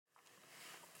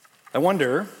I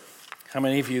wonder how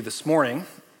many of you this morning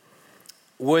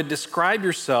would describe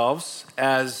yourselves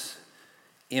as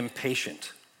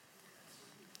impatient.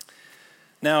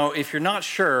 Now, if you're not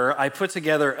sure, I put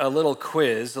together a little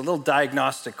quiz, a little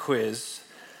diagnostic quiz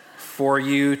for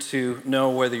you to know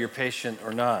whether you're impatient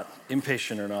or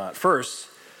not. First,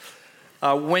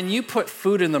 when you put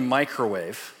food in the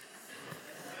microwave,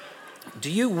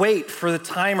 do you wait for the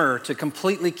timer to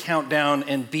completely count down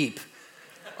and beep?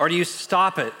 Or do you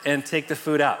stop it and take the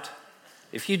food out?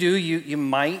 If you do, you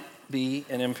might be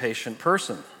an impatient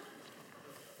person.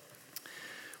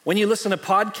 When you listen to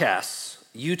podcasts,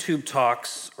 YouTube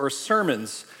talks, or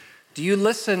sermons, do you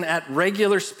listen at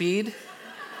regular speed?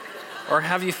 Or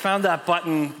have you found that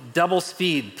button double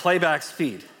speed, playback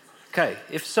speed? Okay,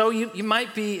 if so, you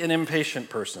might be an impatient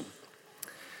person.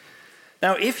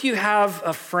 Now, if you have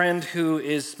a friend who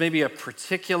is maybe a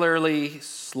particularly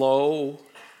slow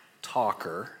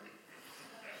talker,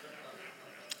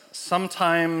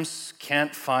 sometimes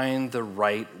can't find the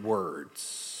right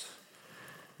words,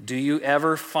 do you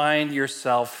ever find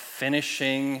yourself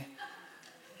finishing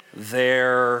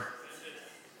their...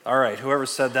 All right, whoever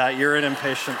said that, you're an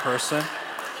impatient person.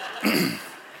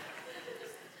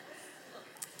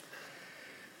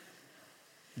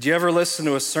 Do you ever listen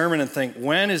to a sermon and think,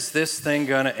 when is this thing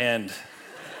going to end?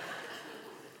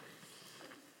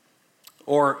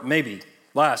 Or maybe,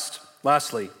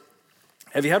 lastly,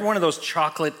 have you had one of those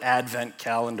chocolate advent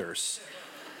calendars?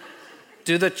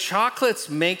 Do the chocolates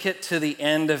make it to the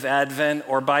end of Advent,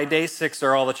 or by day 6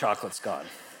 are all the chocolates gone?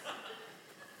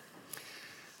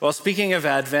 Well, speaking of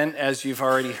Advent, as you've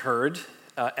already heard,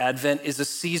 Advent is a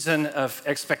season of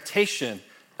expectation,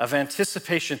 of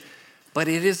anticipation, but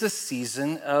it is a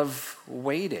season of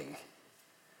waiting.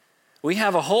 We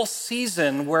have a whole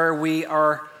season where we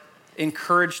are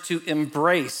encouraged to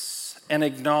embrace and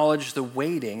acknowledge the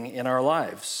waiting in our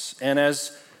lives. And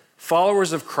as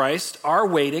followers of Christ, our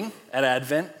waiting at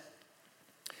Advent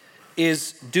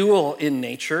is dual in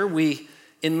nature.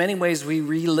 In many ways, we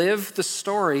relive the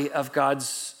story of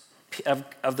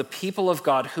the people of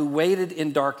God who waited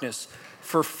in darkness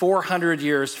for 400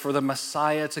 years for the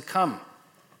Messiah to come.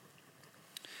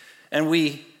 And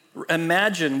we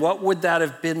imagine what would that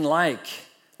have been like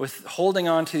with holding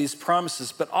on to these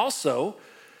promises, but also,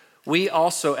 we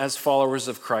also, as followers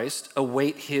of Christ,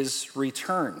 await his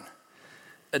return,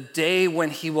 a day when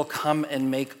he will come and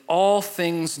make all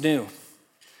things new,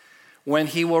 when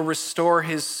he will restore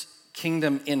his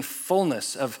kingdom in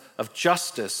fullness of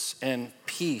justice and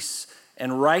peace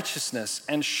and righteousness,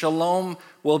 and shalom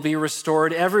will be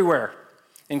restored everywhere,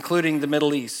 including the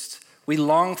Middle East. We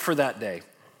long for that day,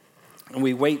 and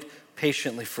we wait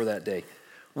patiently for that day.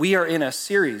 We are in a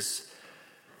series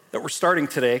that we're starting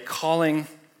today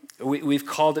we've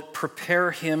called it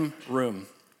Prepare Him Room.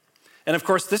 And of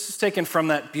course, this is taken from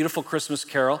that beautiful Christmas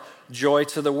carol, Joy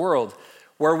to the World,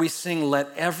 where we sing, Let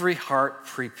Every Heart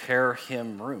Prepare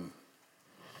Him Room.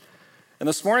 And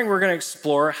this morning, we're going to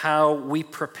explore how we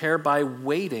prepare by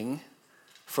waiting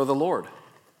for the Lord.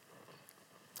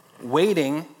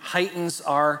 Waiting heightens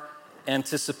our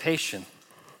anticipation.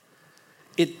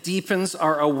 It deepens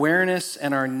our awareness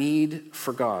and our need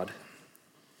for God.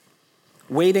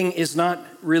 Waiting is not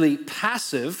really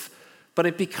passive, but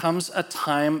it becomes a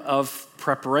time of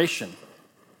preparation.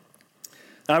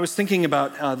 I was thinking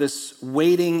about this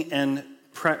waiting and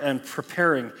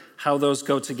preparing, how those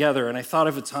go together, and I thought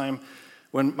of a time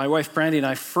when my wife Brandy and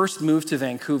I first moved to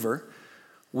Vancouver.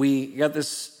 We got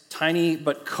this tiny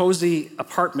but cozy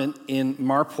apartment in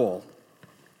Marpole.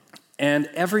 And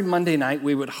every Monday night,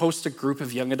 we would host a group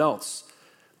of young adults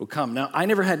who come. Now, I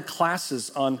never had classes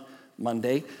on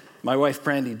Monday. My wife,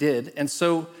 Brandy, did. And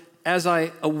so as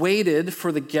I awaited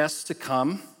for the guests to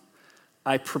come,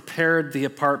 I prepared the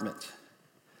apartment.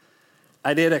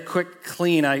 I did a quick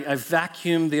clean. I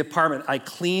vacuumed the apartment. I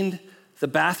cleaned the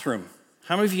bathroom.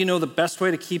 How many of you know the best way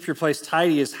to keep your place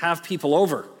tidy is have people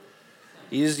over?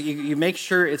 You make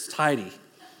sure it's tidy.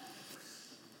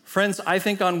 Friends, I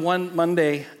think on one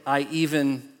Monday, I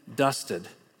even dusted.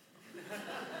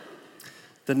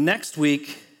 The next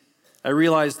week, I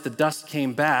realized the dust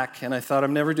came back, and I thought,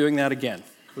 I'm never doing that again.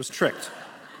 I was tricked.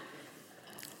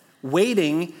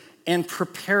 Waiting and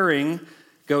preparing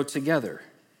go together.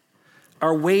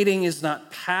 Our waiting is not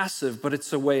passive, but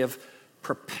it's a way of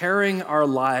preparing our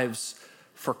lives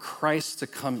for Christ to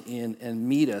come in and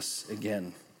meet us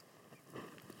again.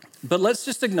 But let's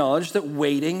just acknowledge that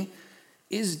waiting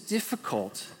is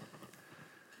difficult.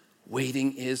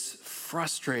 Waiting is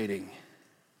frustrating.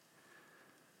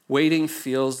 Waiting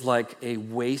feels like a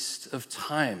waste of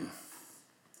time.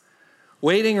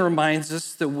 Waiting reminds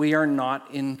us that we are not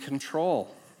in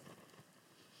control.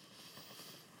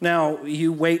 Now,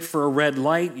 you wait for a red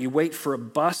light, you wait for a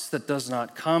bus that does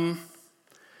not come,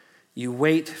 you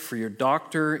wait for your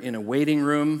doctor in a waiting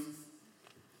room.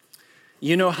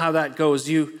 You know how that goes.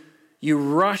 You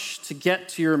rush to get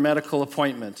to your medical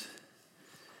appointment,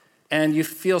 and you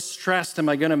feel stressed. Am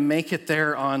I going to make it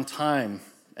there on time?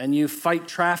 And you fight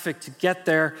traffic to get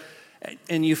there,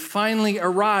 and you finally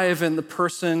arrive, and the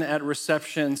person at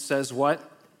reception says, "What?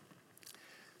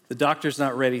 The doctor's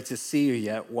not ready to see you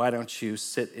yet. Why don't you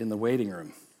sit in the waiting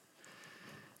room?"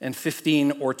 And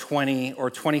 15 or 20 or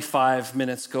 25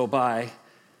 minutes go by.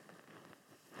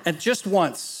 And just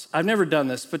once, I've never done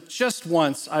this, but just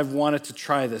once I've wanted to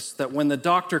try this, that when the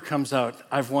doctor comes out,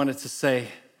 I've wanted to say,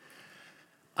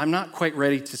 "I'm not quite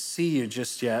ready to see you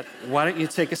just yet. Why don't you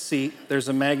take a seat? There's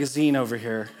a magazine over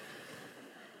here."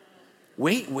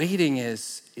 Waiting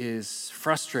is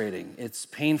frustrating. It's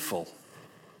painful.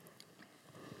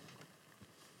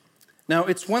 Now,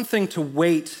 it's one thing to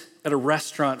wait at a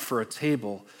restaurant for a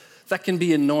table. That can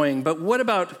be annoying, but what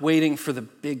about waiting for the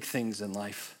big things in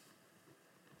life?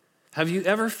 Have you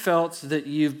ever felt that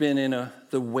you've been in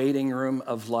the waiting room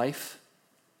of life?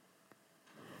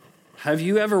 Have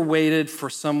you ever waited for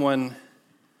someone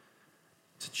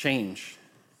to change?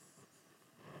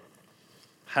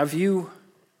 Have you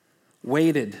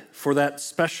waited for that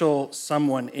special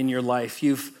someone in your life?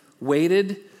 You've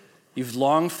waited, you've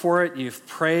longed for it, you've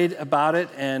prayed about it,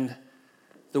 and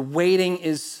the waiting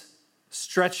is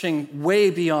stretching way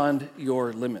beyond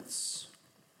your limits.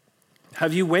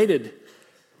 Have you waited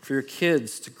for your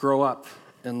kids to grow up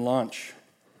and launch?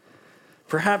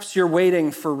 Perhaps you're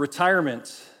waiting for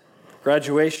retirement,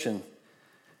 graduation.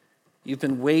 You've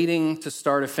been waiting to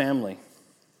start a family.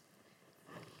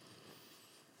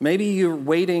 Maybe you're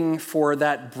waiting for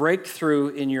that breakthrough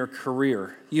in your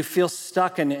career. You feel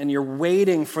stuck and you're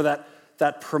waiting for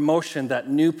that promotion, that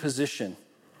new position.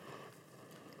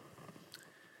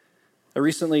 I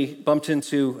recently bumped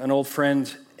into an old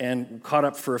friend and caught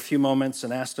up for a few moments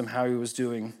and asked him how he was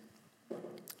doing.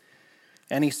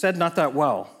 And he said, "Not that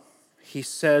well." He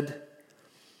said,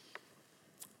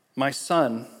 "My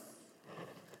son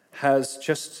has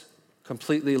just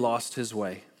completely lost his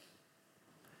way."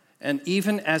 And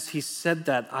even as he said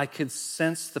that, I could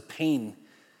sense the pain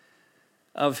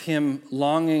of him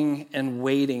longing and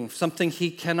waiting, something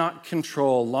he cannot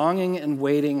control, longing and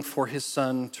waiting for his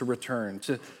son to return,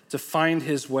 to find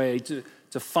his way, to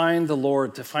find the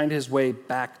Lord, to find his way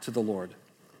back to the Lord.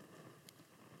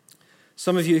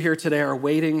 Some of you here today are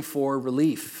waiting for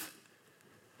relief.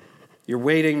 You're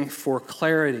waiting for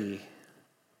clarity.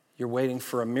 You're waiting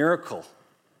for a miracle.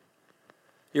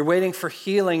 You're waiting for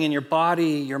healing in your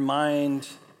body, your mind,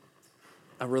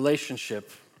 a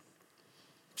relationship.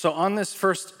 So on this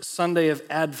first Sunday of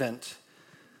Advent,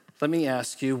 let me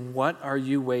ask you, what are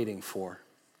you waiting for?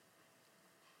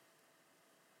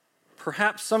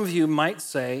 Perhaps some of you might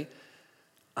say,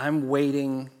 "I'm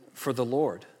waiting for the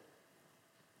Lord."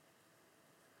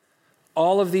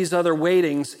 All of these other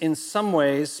waitings, in some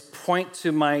ways, point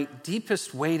to my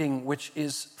deepest waiting, which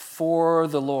is for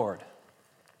the Lord.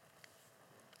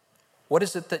 What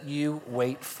is it that you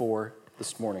wait for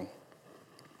this morning?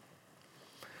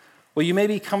 Well, you may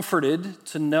be comforted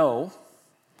to know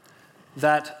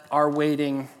that our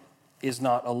waiting is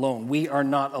not alone. We are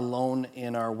not alone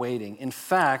in our waiting. In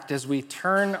fact, as we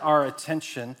turn our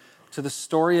attention to the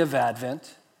story of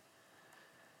Advent,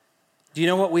 do you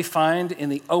know what we find in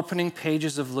the opening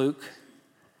pages of Luke?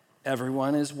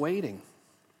 Everyone is waiting.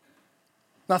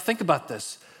 Now think about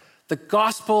this. The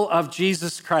gospel of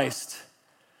Jesus Christ,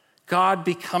 God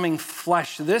becoming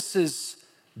flesh. This is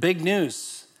big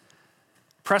news.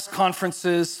 Press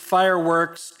conferences,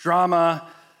 fireworks, drama,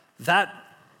 that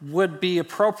would be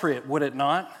appropriate, would it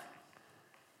not?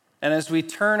 And as we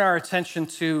turn our attention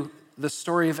to the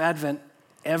story of Advent,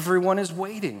 everyone is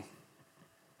waiting.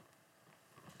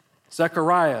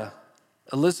 Zechariah,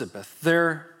 Elizabeth,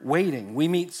 they're waiting. We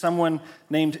meet someone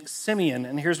named Simeon,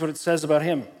 and here's what it says about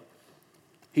him.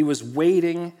 He was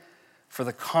waiting for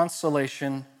the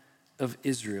consolation of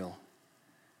Israel,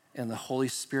 and the Holy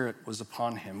Spirit was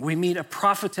upon him. We meet a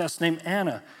prophetess named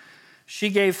Anna. She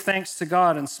gave thanks to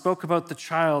God and spoke about the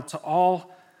child to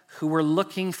all who were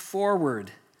looking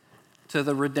forward to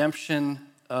the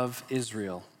redemption of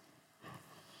Israel.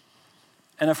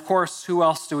 And of course, who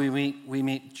else do we meet? We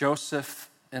meet Joseph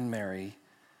and Mary,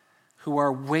 who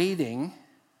are waiting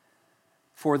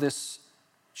for this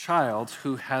child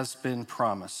who has been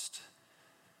promised.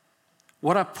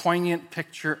 What a poignant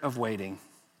picture of waiting.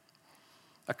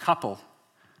 A couple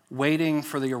waiting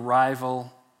for the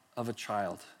arrival of a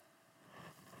child.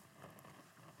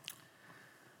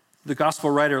 The gospel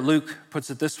writer Luke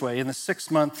puts it this way: in the 6th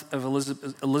month of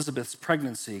Elizabeth's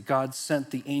pregnancy, God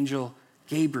sent the angel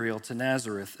Gabriel to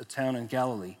Nazareth, a town in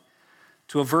Galilee,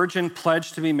 to a virgin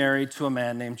pledged to be married to a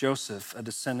man named Joseph, a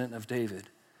descendant of David.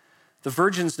 The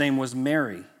virgin's name was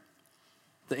Mary.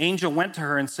 The angel went to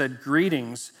her and said,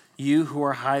 "Greetings, you who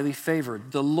are highly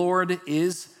favored. The Lord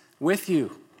is with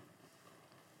you."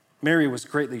 Mary was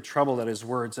greatly troubled at his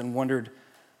words and wondered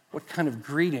what kind of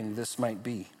greeting this might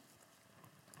be.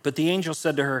 But the angel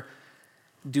said to her,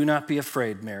 "Do not be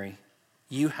afraid, Mary.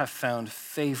 You have found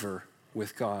favor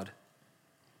with God.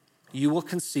 You will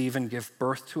conceive and give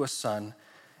birth to a son,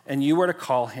 and you are to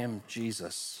call him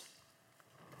Jesus.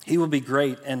 He will be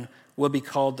great and will be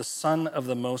called the Son of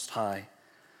the Most High.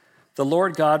 The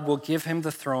Lord God will give him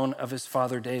the throne of his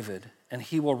father David, and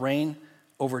he will reign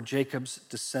over Jacob's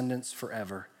descendants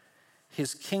forever.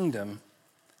 His kingdom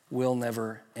will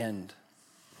never end."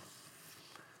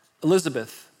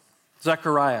 Elizabeth,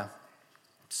 Zechariah,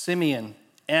 Simeon,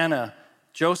 Anna,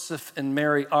 Joseph, and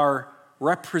Mary are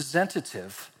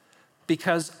representative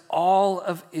because all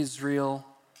of Israel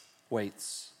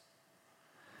waits.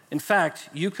 In fact,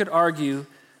 you could argue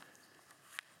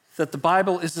that the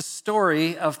Bible is a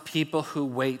story of people who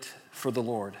wait for the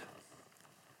Lord.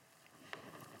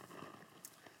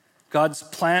 God's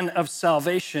plan of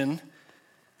salvation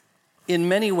in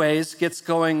many ways gets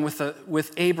going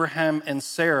with Abraham and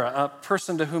Sarah, a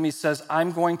person to whom he says,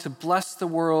 "I'm going to bless the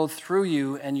world through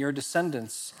you and your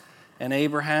descendants." And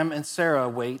Abraham and Sarah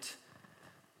wait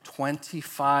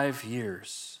 25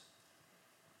 years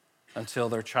until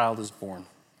their child is born.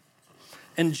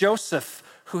 And Joseph,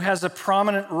 who has a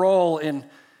prominent role in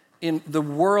the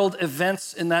world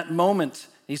events in that moment,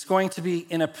 he's going to be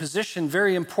in a position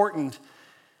very important,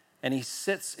 and he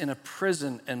sits in a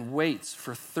prison and waits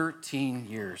for 13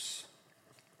 years.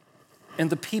 And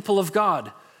the people of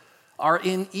God are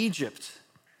in Egypt,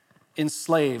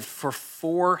 enslaved for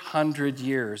 400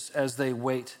 years as they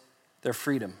wait their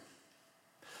freedom.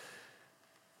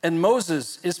 And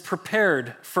Moses is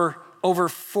prepared for over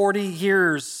 40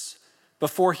 years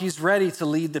before he's ready to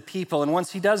lead the people. And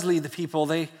once he does lead the people,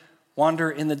 they wander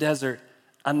in the desert.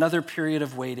 Another period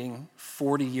of waiting,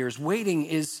 40 years. Waiting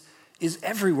is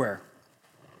everywhere.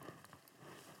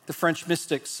 The French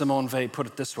mystic Simone Weil put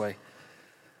it this way: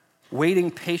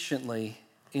 waiting patiently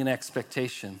in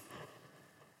expectation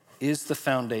is the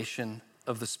foundation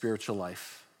of the spiritual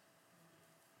life.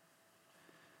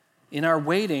 In our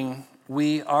waiting,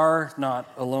 we are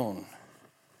not alone.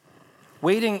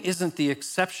 Waiting isn't the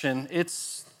exception,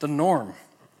 it's the norm.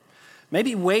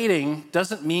 Maybe waiting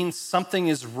doesn't mean something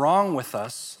is wrong with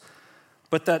us,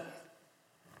 but that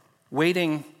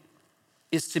waiting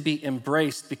is to be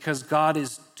embraced because God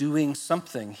is doing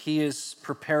something. He is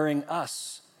preparing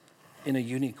us in a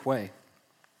unique way.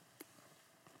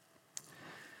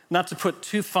 Not to put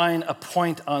too fine a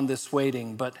point on this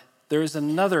waiting, but there is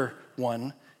another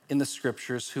one in the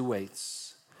scriptures who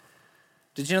waits.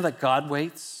 Did you know that God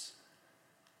waits?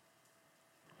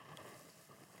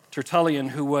 Tertullian,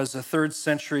 who was a 3rd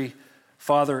century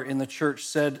father in the church,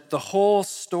 said, "The whole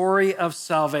story of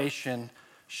salvation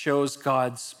shows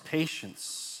God's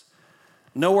patience.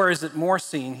 Nowhere is it more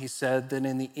seen," he said, "than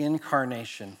in the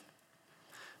incarnation."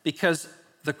 Because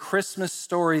the Christmas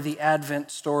story, the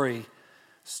Advent story,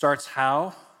 starts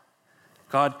how?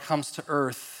 God comes to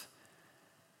earth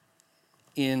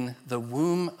in the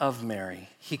womb of Mary.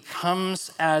 He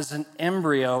comes as an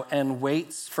embryo and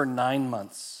waits for 9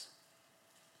 months.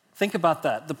 Think about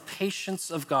that, the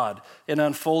patience of God in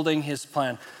unfolding his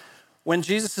plan. When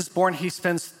Jesus is born, he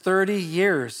spends 30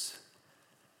 years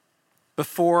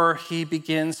before he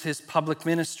begins his public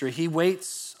ministry. He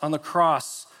waits on the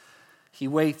cross. He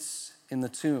waits in the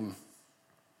tomb.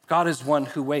 God is one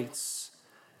who waits.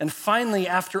 And finally,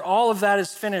 after all of that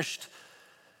is finished,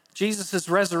 Jesus is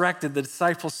resurrected. The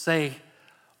disciples say,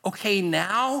 "Okay,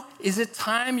 now is it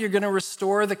time? You're going to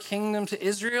restore the kingdom to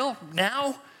Israel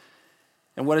now?"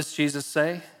 And what does Jesus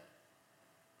say?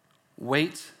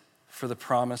 Wait for the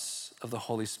promise of the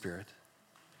Holy Spirit.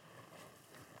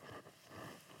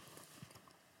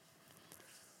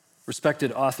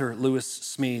 Respected author Lewis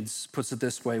Smedes puts it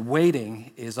this way: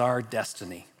 waiting is our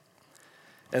destiny.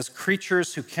 As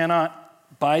creatures who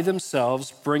cannot by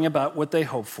themselves bring about what they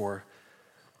hope for,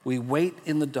 we wait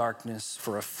in the darkness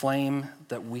for a flame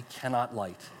that we cannot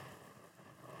light.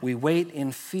 We wait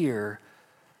in fear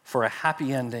for a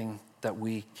happy ending that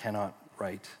we cannot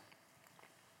write.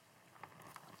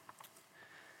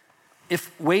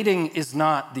 If waiting is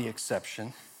not the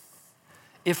exception,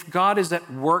 if God is at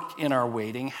work in our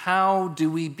waiting, how do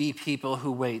we be people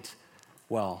who wait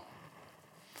well?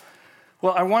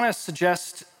 Well, I want to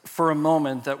suggest for a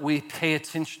moment that we pay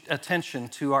attention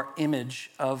to our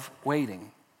image of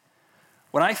waiting.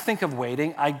 When I think of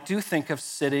waiting, I do think of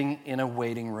sitting in a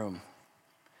waiting room.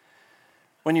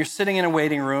 When you're sitting in a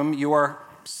waiting room, you are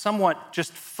somewhat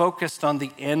just focused on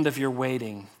the end of your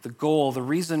waiting, the goal, the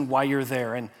reason why you're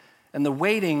there, and the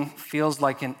waiting feels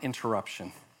like an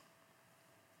interruption.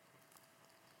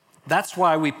 That's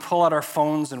why we pull out our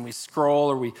phones and we scroll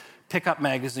or we pick up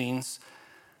magazines.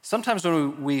 Sometimes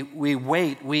when we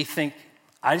wait, we think,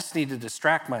 I just need to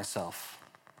distract myself.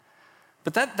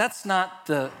 But that's not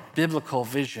the biblical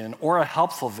vision or a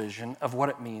helpful vision of what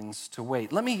it means to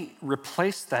wait. Let me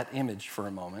replace that image for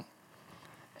a moment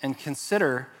and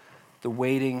consider the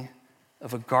waiting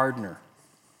of a gardener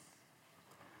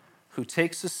who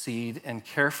takes a seed and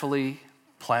carefully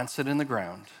plants it in the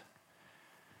ground.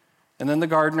 And then the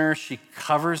gardener, she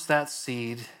covers that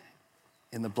seed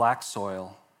in the black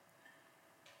soil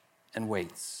and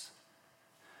waits.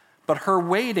 But her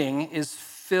waiting is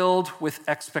filled with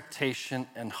expectation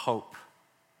and hope.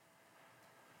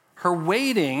 Her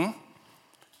waiting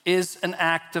is an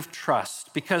act of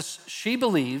trust because she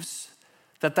believes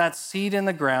that seed in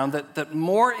the ground, that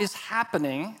more is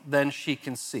happening than she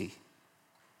can see.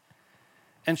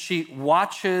 And she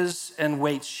watches and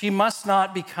waits. She must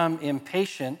not become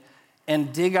impatient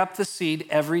and dig up the seed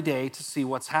every day to see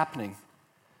what's happening.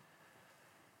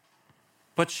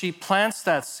 But she plants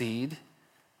that seed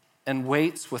and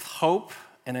waits with hope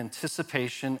and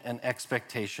anticipation and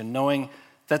expectation, knowing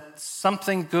that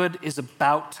something good is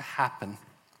about to happen.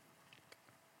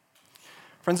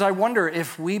 Friends, I wonder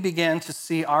if we began to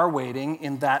see our waiting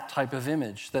in that type of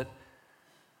image, that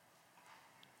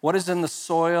what is in the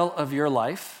soil of your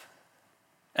life,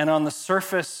 and on the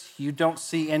surface you don't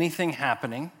see anything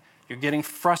happening, you're getting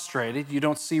frustrated, you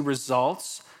don't see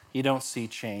results, you don't see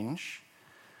change.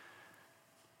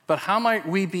 But how might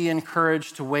we be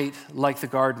encouraged to wait like the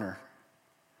gardener?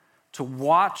 To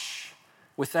watch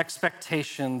with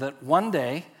expectation that one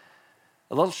day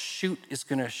a little shoot is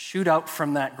going to shoot out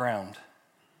from that ground.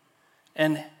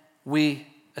 And we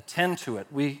attend to it,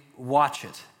 we watch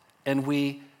it, and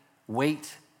we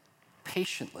wait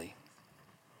patiently.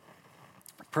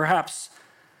 Perhaps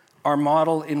our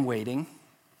model in waiting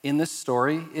in this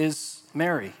story is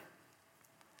Mary.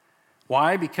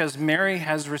 Why? Because Mary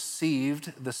has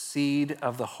received the seed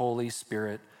of the Holy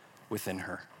Spirit within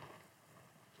her.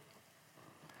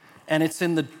 And it's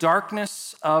in the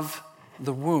darkness of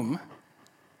the womb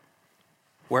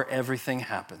where everything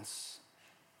happens.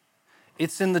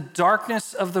 It's in the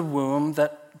darkness of the womb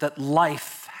that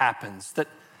life happens, that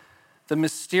the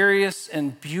mysterious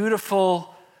and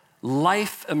beautiful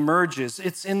life emerges.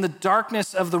 It's in the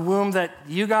darkness of the womb that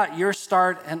you got your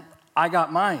start and I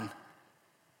got mine.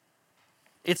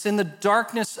 It's in the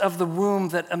darkness of the womb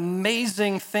that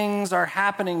amazing things are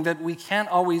happening that we can't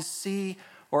always see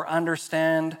or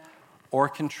understand or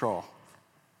control.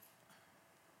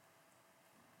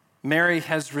 Mary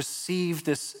has received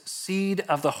this seed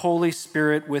of the Holy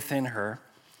Spirit within her,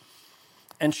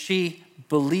 and she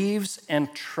believes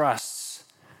and trusts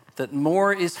that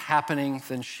more is happening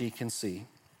than she can see.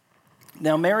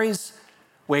 Now, Mary's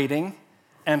waiting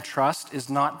and trust is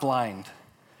not blind.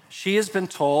 She has been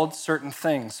told certain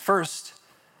things. First,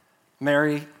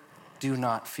 Mary, do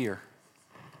not fear.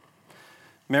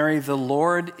 Mary, the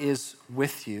Lord is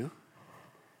with you,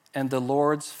 and the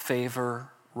Lord's favor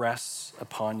rests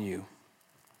upon you.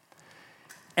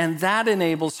 And that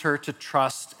enables her to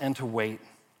trust and to wait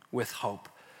with hope.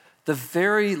 The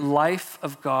very life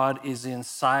of God is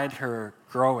inside her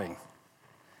growing.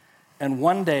 And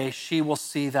one day she will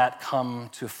see that come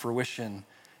to fruition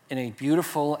in a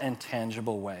beautiful and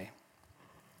tangible way.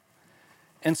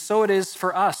 And so it is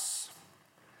for us.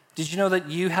 Did you know that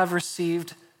you have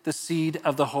received the seed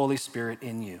of the Holy Spirit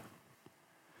in you?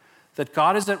 That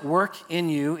God is at work in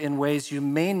you in ways you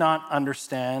may not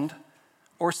understand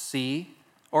or see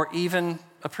or even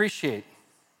appreciate.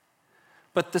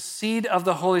 But the seed of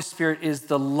the Holy Spirit is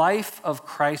the life of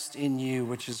Christ in you,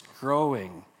 which is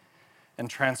growing and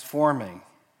transforming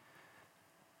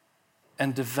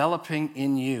and developing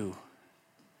in you.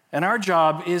 And our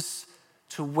job is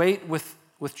to wait with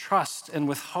trust and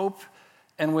with hope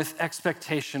and with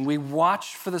expectation. We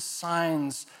watch for the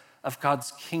signs of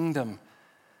God's kingdom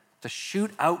to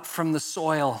shoot out from the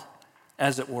soil,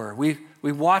 as it were. We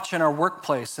watch in our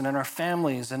workplace and in our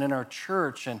families and in our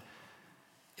church and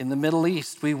in the Middle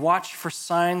East. We watch for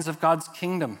signs of God's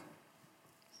kingdom.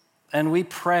 And we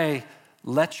pray,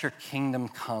 let your kingdom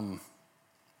come.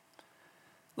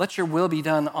 Let your will be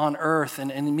done on earth and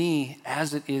in me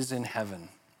as it is in heaven.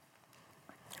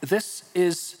 This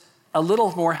is a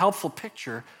little more helpful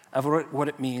picture of what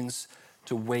it means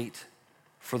to wait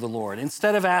for the Lord.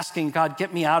 Instead of asking, God,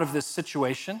 get me out of this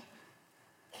situation,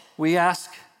 we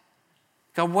ask,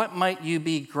 God, what might you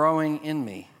be growing in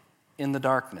me in the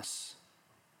darkness?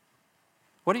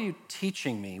 What are you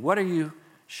teaching me? What are you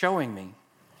showing me?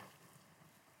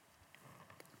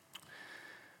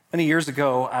 Many years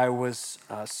ago, I was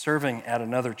serving at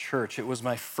another church. It was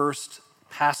my first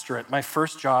pastorate, my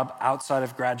first job outside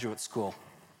of graduate school.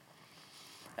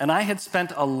 And I had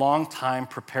spent a long time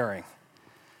preparing.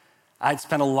 I'd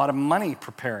spent a lot of money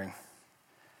preparing.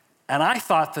 And I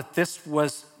thought that this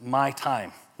was my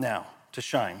time now to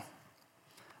shine.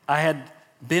 I had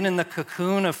been in the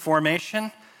cocoon of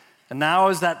formation, and now I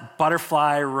was that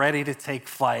butterfly ready to take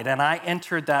flight. And I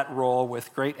entered that role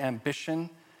with great ambition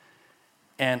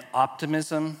and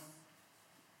optimism,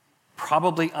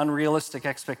 probably unrealistic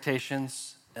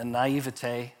expectations and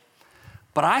naivete.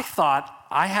 But I thought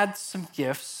I had some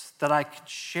gifts that I could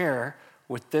share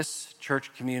with this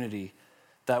church community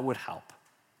that would help.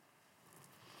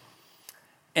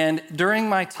 And during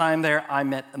my time there, I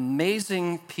met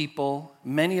amazing people,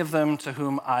 many of them to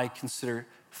whom I consider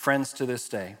friends to this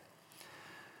day.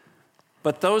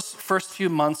 But those first few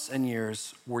months and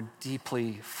years were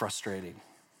deeply frustrating.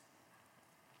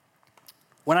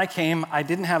 When I came, I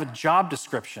didn't have a job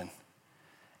description.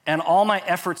 And all my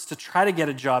efforts to try to get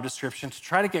a job description, to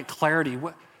try to get clarity,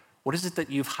 what is it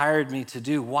that you've hired me to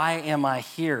do? Why am I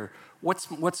here?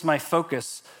 What's my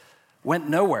focus? Went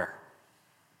nowhere.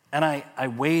 And I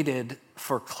waited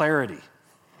for clarity.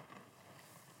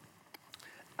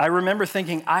 I remember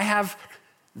thinking, I have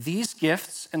these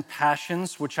gifts and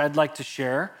passions which I'd like to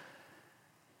share.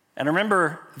 And I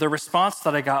remember the response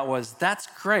that I got was, that's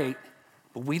great,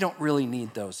 but we don't really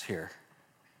need those here.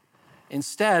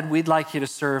 Instead, we'd like you to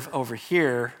serve over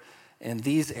here in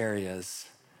these areas,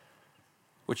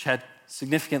 which had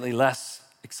significantly less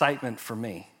excitement for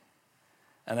me.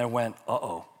 And I went,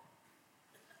 uh-oh,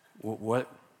 what,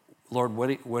 Lord,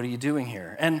 what are you doing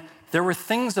here? And there were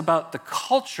things about the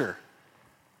culture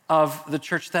of the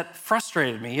church that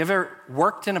frustrated me. You ever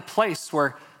worked in a place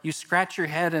where you scratch your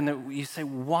head and you say,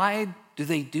 why do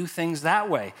they do things that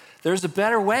way? There's a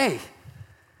better way.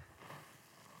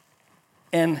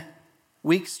 And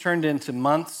weeks turned into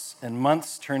months, and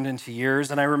months turned into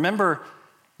years. And I remember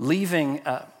leaving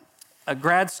a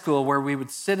grad school where we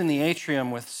would sit in the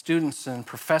atrium with students and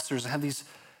professors and have these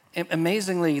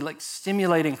amazingly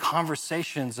stimulating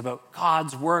conversations about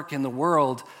God's work in the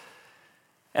world.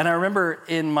 And I remember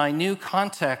in my new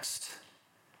context,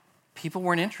 people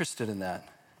weren't interested in that.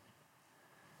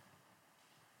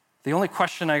 The only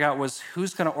question I got was,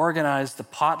 who's going to organize the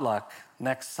potluck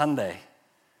next Sunday?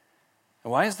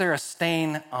 And why is there a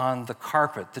stain on the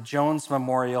carpet, the Jones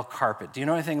Memorial carpet? Do you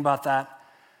know anything about that?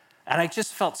 And I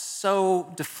just felt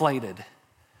so deflated.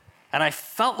 And I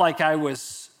felt like I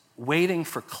was waiting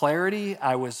for clarity.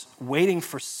 I was waiting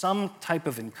for some type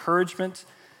of encouragement.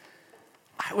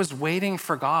 I was waiting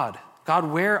for God. God,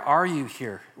 where are you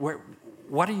here?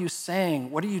 What are you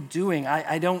saying? What are you doing?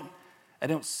 I don't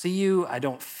see you. I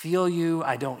don't feel you.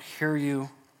 I don't hear you.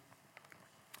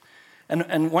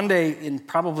 And one day, in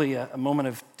probably a moment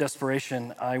of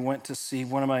desperation, I went to see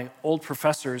one of my old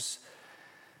professors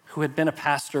who had been a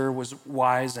pastor, was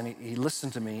wise, and he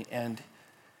listened to me, and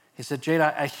he said, Jade,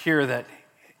 I hear that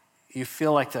you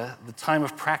feel like the time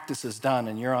of practice is done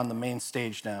and you're on the main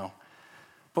stage now.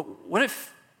 But what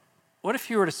if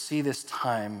you were to see this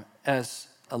time as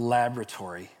a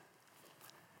laboratory?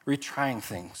 Retrying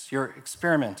things, you're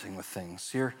experimenting with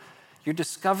things, you're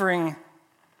discovering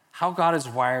how God has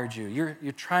wired you.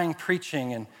 You're trying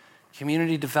preaching and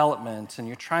community development, and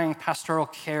you're trying pastoral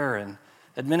care and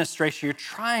administration. You're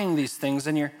trying these things,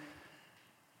 and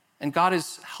God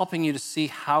is helping you to see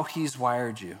how he's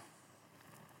wired you.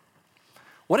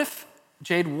 What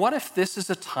if this is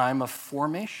a time of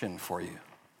formation for you?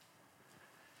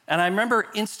 And I remember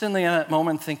instantly in that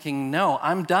moment thinking, no,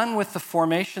 I'm done with the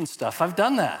formation stuff. I've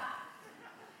done that.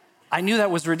 I knew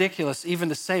that was ridiculous even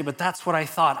to say, but that's what I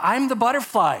thought. I'm the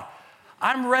butterfly.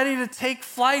 I'm ready to take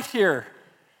flight here.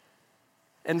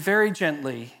 And very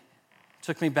gently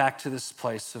took me back to this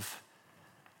place of,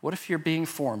 what if you're being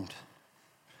formed?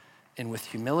 And with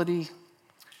humility,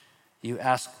 you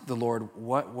ask the Lord,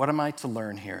 what am I to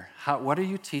learn here? What are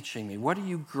you teaching me? What are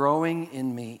you growing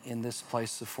in me in this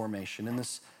place of formation, in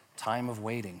this time of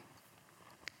waiting?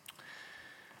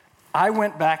 I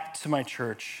went back to my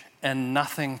church and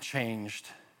nothing changed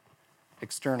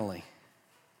externally,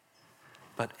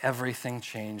 but everything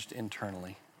changed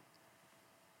internally.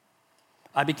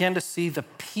 I began to see the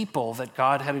people that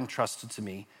God had entrusted to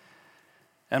me,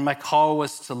 and my call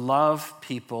was to love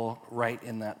people right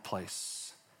in that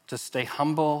place, to stay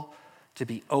humble, to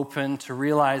be open, to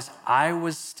realize I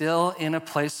was still in a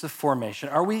place of formation.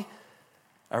 Are we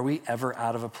ever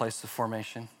out of a place of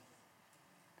formation?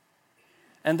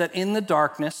 And that in the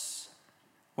darkness,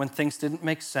 when things didn't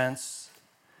make sense,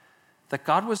 that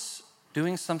God was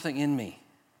doing something in me,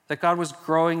 that God was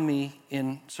growing me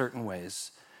in certain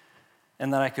ways,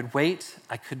 and that I could wait,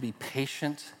 I could be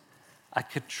patient, I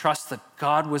could trust that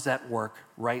God was at work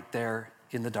right there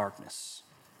in the darkness.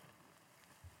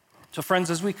 So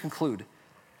friends, as we conclude,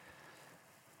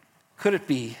 could it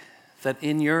be that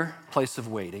in your place of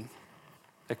waiting,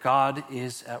 that God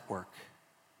is at work?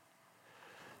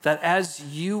 That as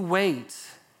you wait,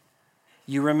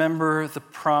 you remember the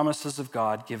promises of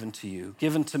God given to you,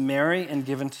 given to Mary and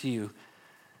given to you.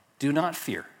 Do not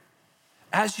fear.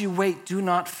 As you wait, do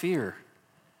not fear,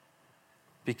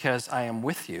 because I am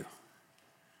with you.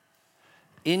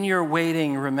 In your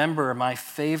waiting, remember, my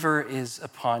favor is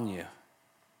upon you.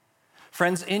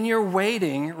 Friends, in your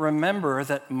waiting, remember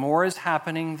that more is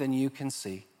happening than you can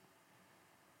see.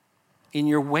 In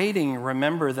your waiting,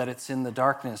 remember that it's in the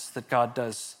darkness that God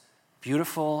does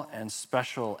beautiful and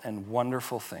special and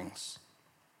wonderful things.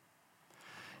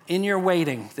 In your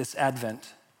waiting this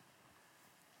Advent,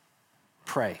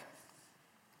 pray.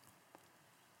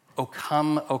 O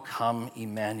come,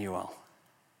 Emmanuel.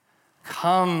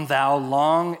 Come, thou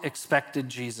long-expected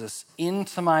Jesus,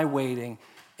 into my waiting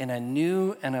in a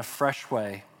new and a fresh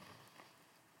way.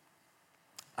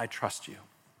 I trust you.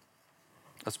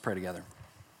 Let's pray together.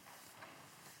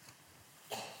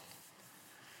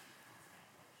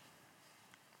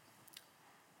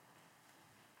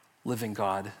 Living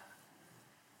God,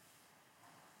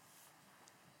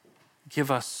 give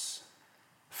us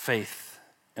faith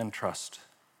and trust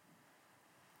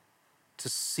to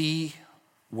see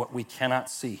what we cannot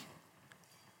see,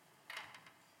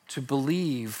 to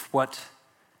believe what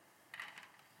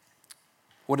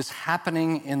is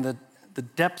happening in the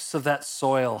depths of that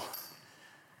soil,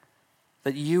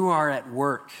 that you are at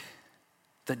work,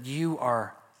 that you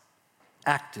are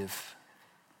active.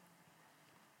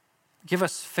 Give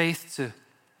us faith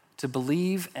to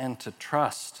believe and to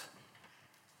trust.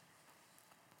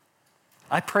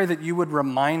 I pray that you would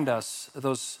remind us of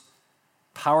those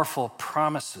powerful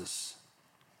promises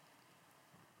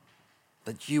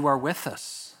that you are with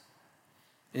us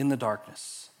in the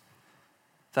darkness,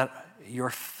 that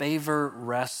your favor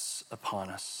rests upon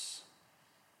us.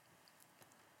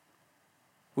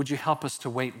 Would you help us to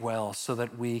wait well so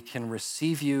that we can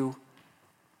receive you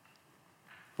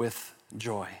with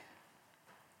joy?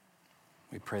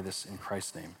 We pray this in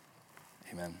Christ's name.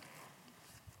 Amen.